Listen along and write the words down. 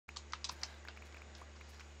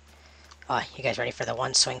Oh, you guys ready for the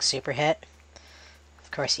one swing super hit?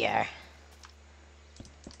 Of course you are.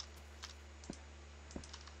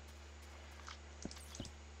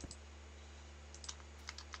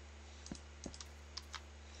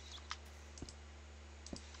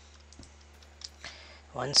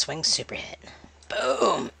 One swing super hit.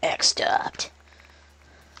 Boom! X-stopped.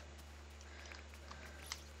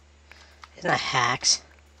 Isn't that hacks?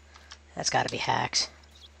 That's gotta be hacks.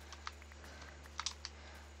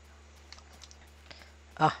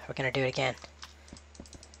 Oh, we're gonna do it again.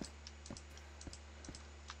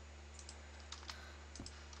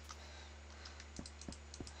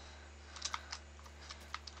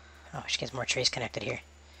 Oh, we should get more trees connected here.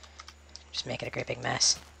 Just make it a great big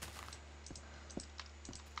mess.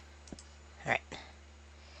 Alright.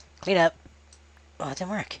 Clean up. Oh, it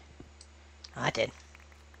didn't work. Oh, that did.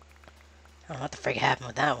 I don't know what the frig happened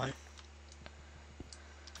with that one.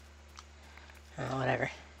 Oh,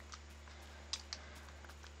 whatever.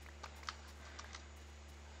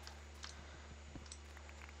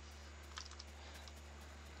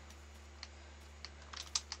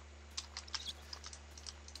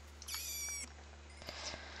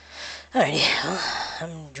 Alrighty, well,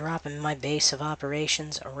 I'm dropping my base of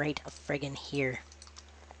operations right friggin' here.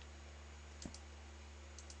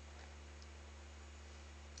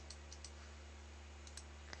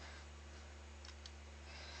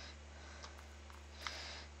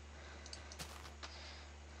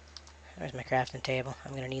 There's my crafting table.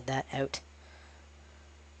 I'm gonna need that out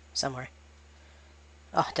somewhere.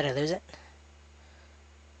 Oh, did I lose it?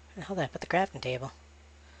 Where the hell did I put the crafting table?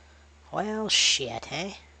 Well, shit,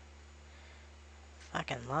 eh?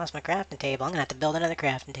 Fucking lost my crafting table. I'm gonna have to build another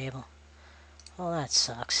crafting table. Well, that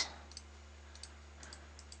sucks.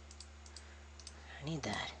 I need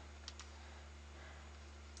that.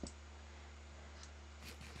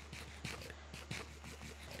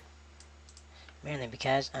 Mainly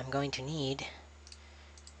because I'm going to need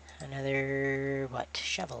another, what,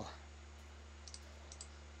 shovel.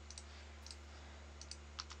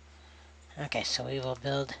 Okay, so we will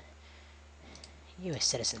build you a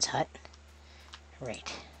citizen's hut.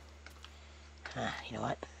 Right. You know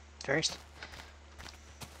what? First,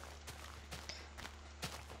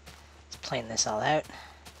 let's plane this all out.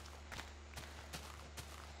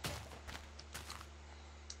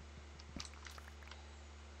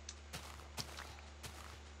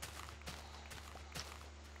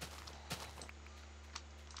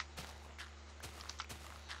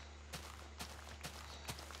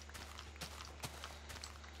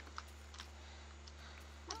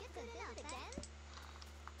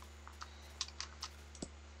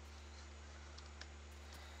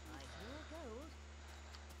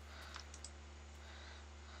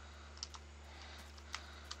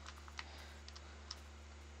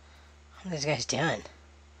 What are these guys doing?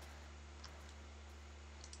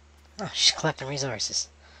 Oh, she's collecting resources.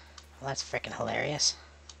 Well, that's freaking hilarious.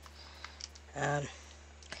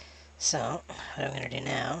 So, what I'm going to do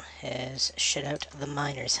now is shit out the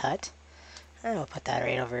miner's hut. And we'll put that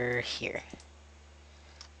right over here.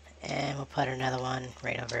 And we'll put another one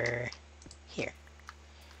right over here.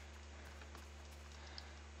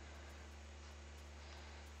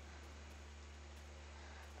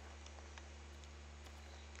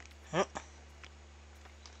 Oh.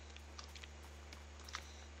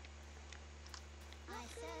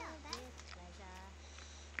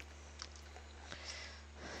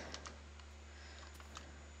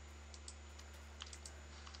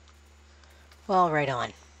 Well, right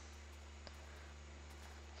on.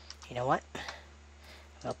 You know what?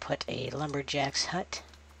 We'll put a lumberjack's hut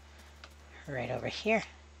right over here.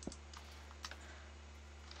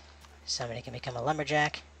 Somebody can become a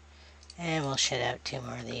lumberjack. And we'll shit out 2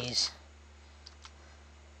 more of these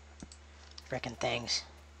frickin' things.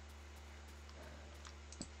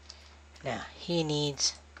 Now, he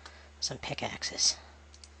needs some pickaxes.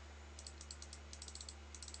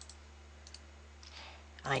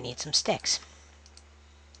 I need some sticks.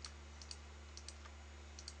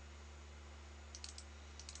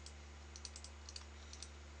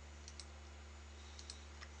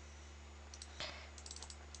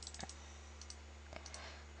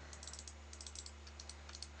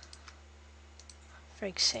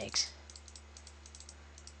 Frig's sakes.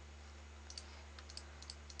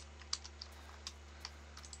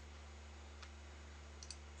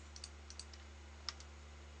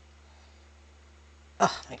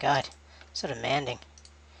 Oh my god, so demanding.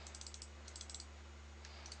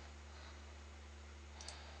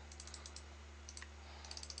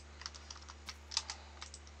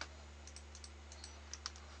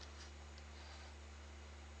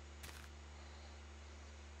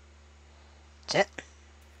 That's it.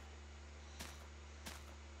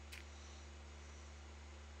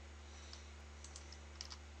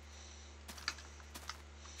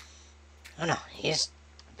 he's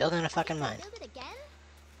building a fucking mine.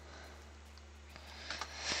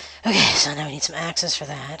 Okay, so now we need some axes for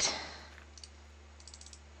that.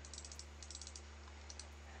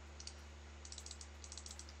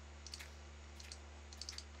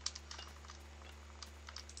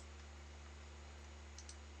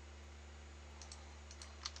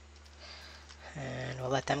 And we'll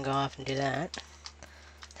let them go off and do that. What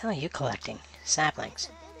the hell are you collecting? Saplings.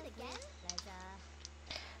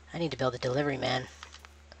 I need to build a delivery man.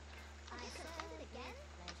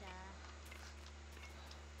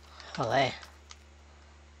 Olé.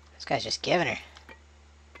 This guy's just giving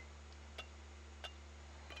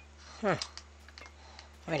her.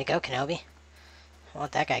 Way to go, Kenobi. I'll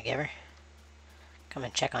let that guy give her. Come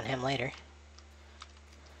and check on him later.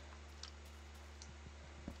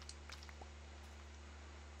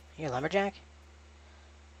 You a lumberjack?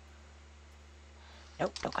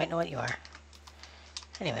 Nope, don't quite know what you are.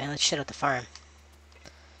 Anyway, let's shit out the farm.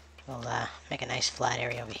 We'll make a nice flat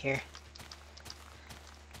area over here.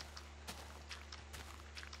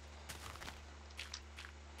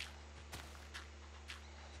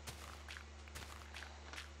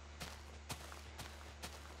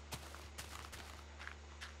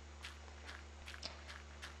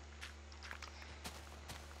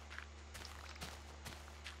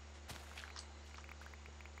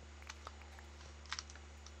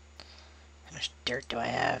 How much dirt do I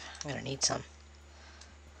have? I'm gonna need some.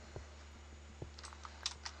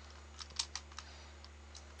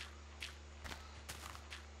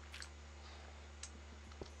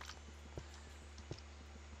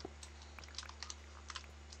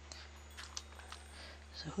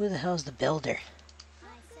 So who the hell's the builder?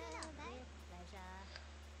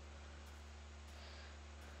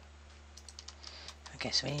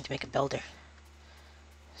 Okay, so we need to make a builder.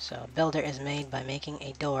 So a builder is made by making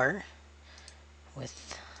a door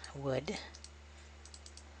with wood.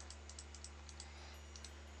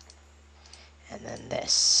 And then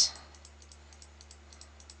this.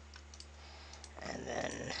 And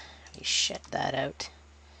then we shit that out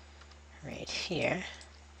right here.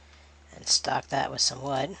 And stock that with some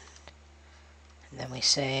wood. And then we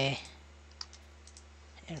say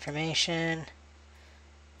information.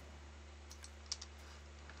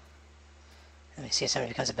 Let me see if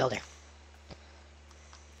somebody becomes a builder.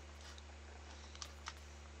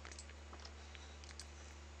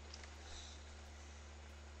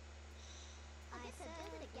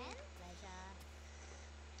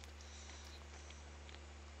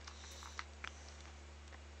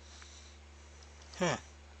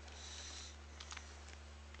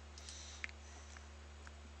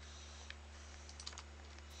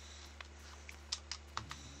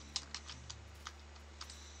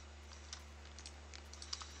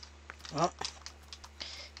 Well,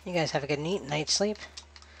 you guys have a good night's sleep.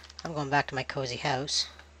 I'm going back to my cozy house.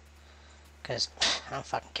 Because I don't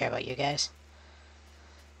fucking care about you guys.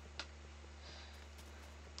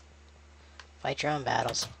 Fight your own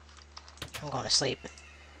battles. I'm going to sleep.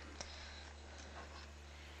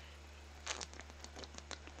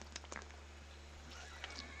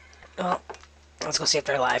 Well, let's go see if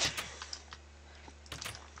they're alive.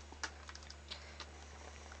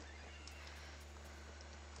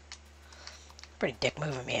 Pretty dick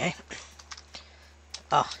move of me, eh?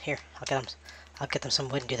 Oh, here, I'll get them some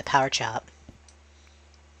wood and do the power chop.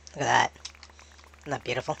 Look at that. Isn't that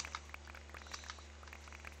beautiful?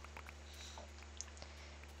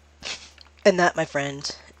 And that, my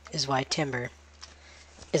friends, is why timber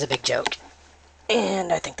is a big joke.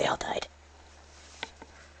 And I think they all died.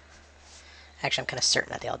 Actually, I'm kind of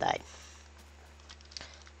certain that they all died.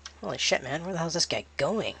 Holy shit, man. Where the hell is this guy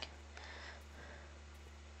going?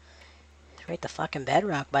 He's right the fucking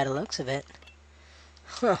bedrock by the looks of it.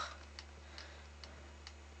 Huh.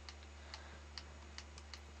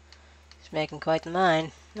 He's making quite the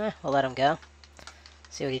mine. We'll let him go.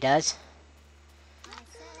 See what he does.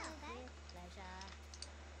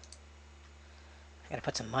 I gotta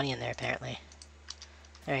put some money in there, apparently.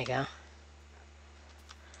 There you go.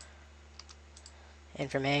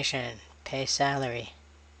 Information. Pay salary.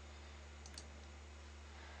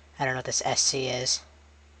 I don't know what this SC is.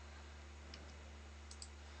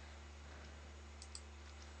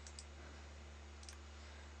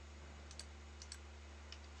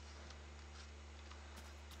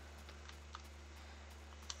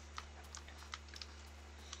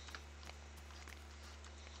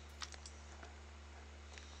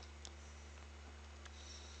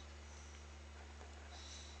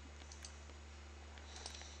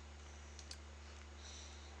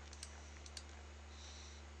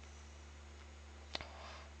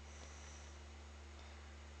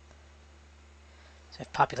 So I have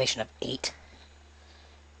a population of 8.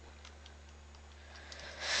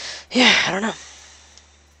 Yeah, I don't know.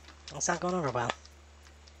 It's not going over well.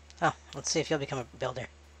 Oh, let's see if you'll become a builder.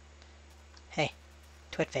 Hey,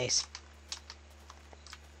 twit face.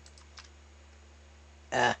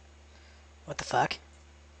 What the fuck?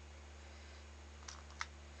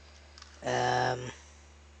 Did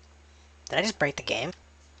I just break the game?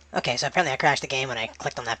 Okay, so apparently I crashed the game when I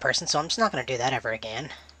clicked on that person, so I'm just not going to do that ever again.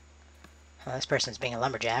 Oh, this person's being a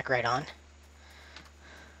lumberjack, right on.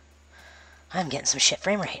 I'm getting some shit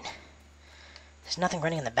frame rate. There's nothing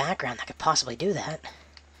running in the background that could possibly do that.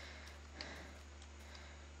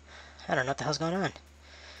 I don't know what the hell's going on.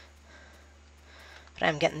 But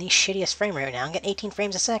I'm getting the shittiest frame rate right now. I'm getting 18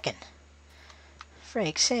 frames a second.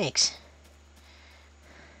 Frake's sakes.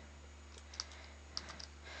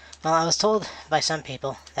 Well, I was told by some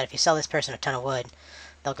people that if you sell this person a ton of wood,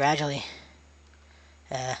 they'll gradually...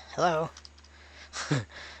 hello? If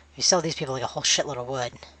you sell these people like a whole shitload of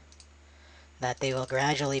wood, that they will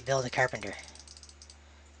gradually build a carpenter.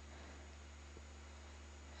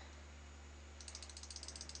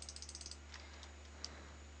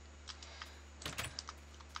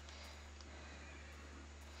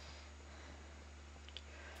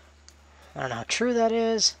 I don't know how true that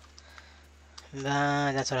is, but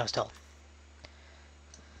that's what I was told.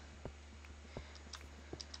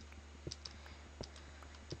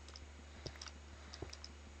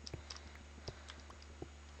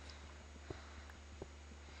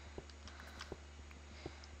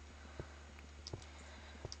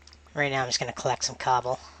 Right now I'm just going to collect some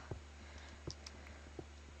cobble.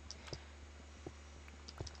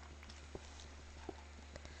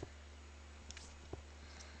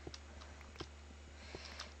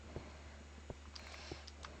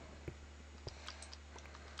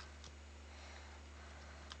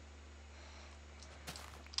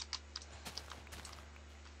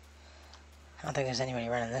 I don't think there's anybody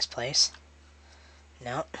running this place.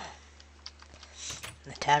 Nope.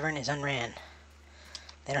 The tavern is unran.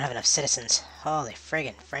 They don't have enough citizens. Holy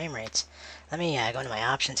friggin' frame rates. Let me go into my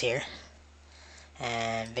options here.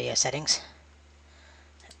 And video settings.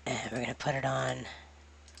 And we're going to put it on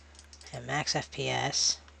max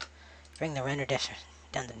FPS. Bring the render diff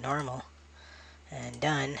down to normal. And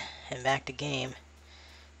done. And back to game.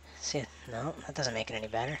 See, no, that doesn't make it any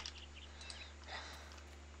better.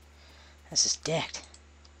 This is dicked.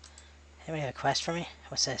 Anybody have a quest for me?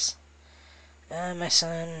 What's this? My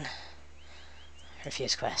son...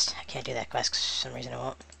 Refuse quest. I can't do that quest because for some reason I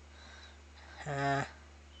won't. I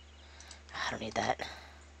don't need that. Do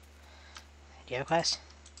you have a quest?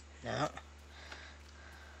 No.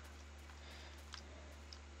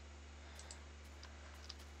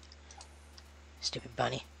 Stupid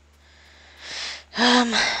bunny.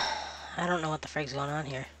 I don't know what the frig's going on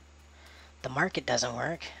here. The market doesn't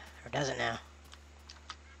work. Or does it now?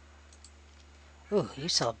 Ooh, you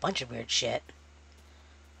sell a bunch of weird shit.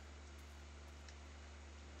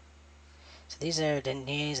 So these are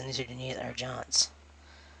deniers and these are deniers argents.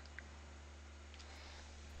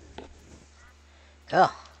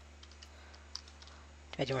 Oh.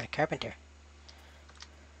 Too bad you weren't a carpenter.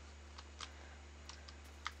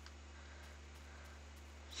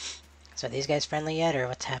 So are these guys friendly yet, or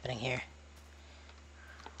what's happening here?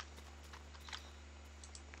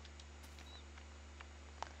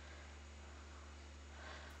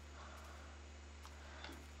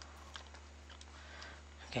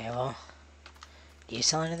 Okay, well, do you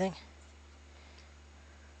sell anything?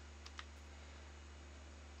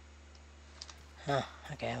 Oh,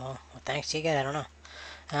 okay, well, what thanks do you get? I don't know.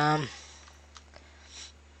 I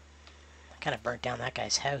kind of burnt down that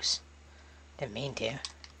guy's house. Didn't mean to.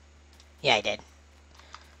 Yeah, I did.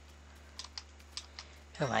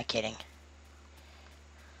 Who am I kidding?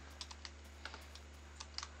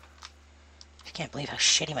 I can't believe how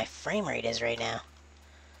shitty my frame rate is right now.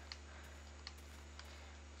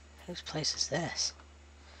 Whose place is this?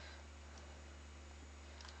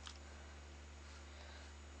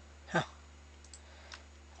 Huh.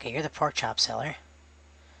 Okay, you're the pork chop seller.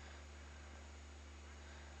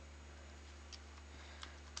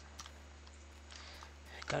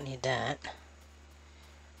 Don't need that.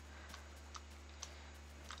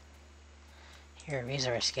 You're a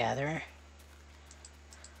resource gatherer.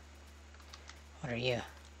 What are you?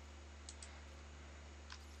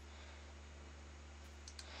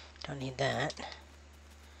 Don't need that.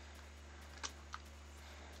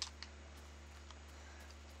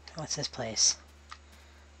 What's this place?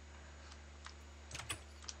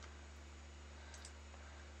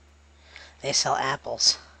 They sell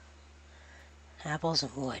apples. Apples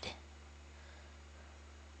and wood.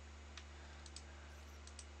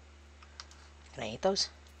 Can I eat those?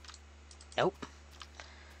 Nope.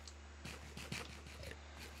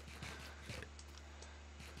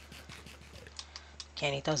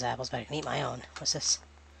 Can't eat those apples, but I can eat my own. What's this?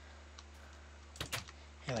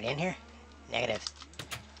 Anybody in here? Negative.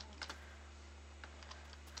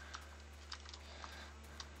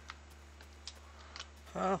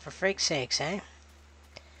 Oh, for freak's sakes, eh?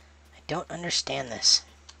 I don't understand this.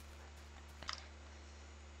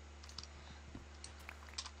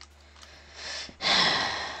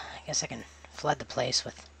 I guess I can flood the place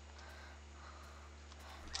with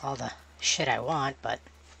all the shit I want, but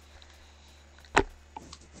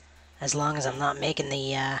as long as I'm not making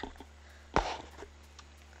the as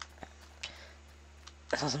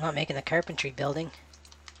long as I'm not making the carpentry building.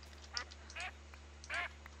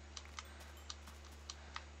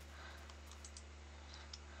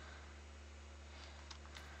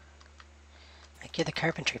 Like you're the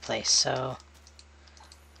carpentry place, so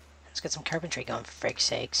let's get some carpentry going for freak's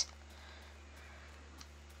sakes.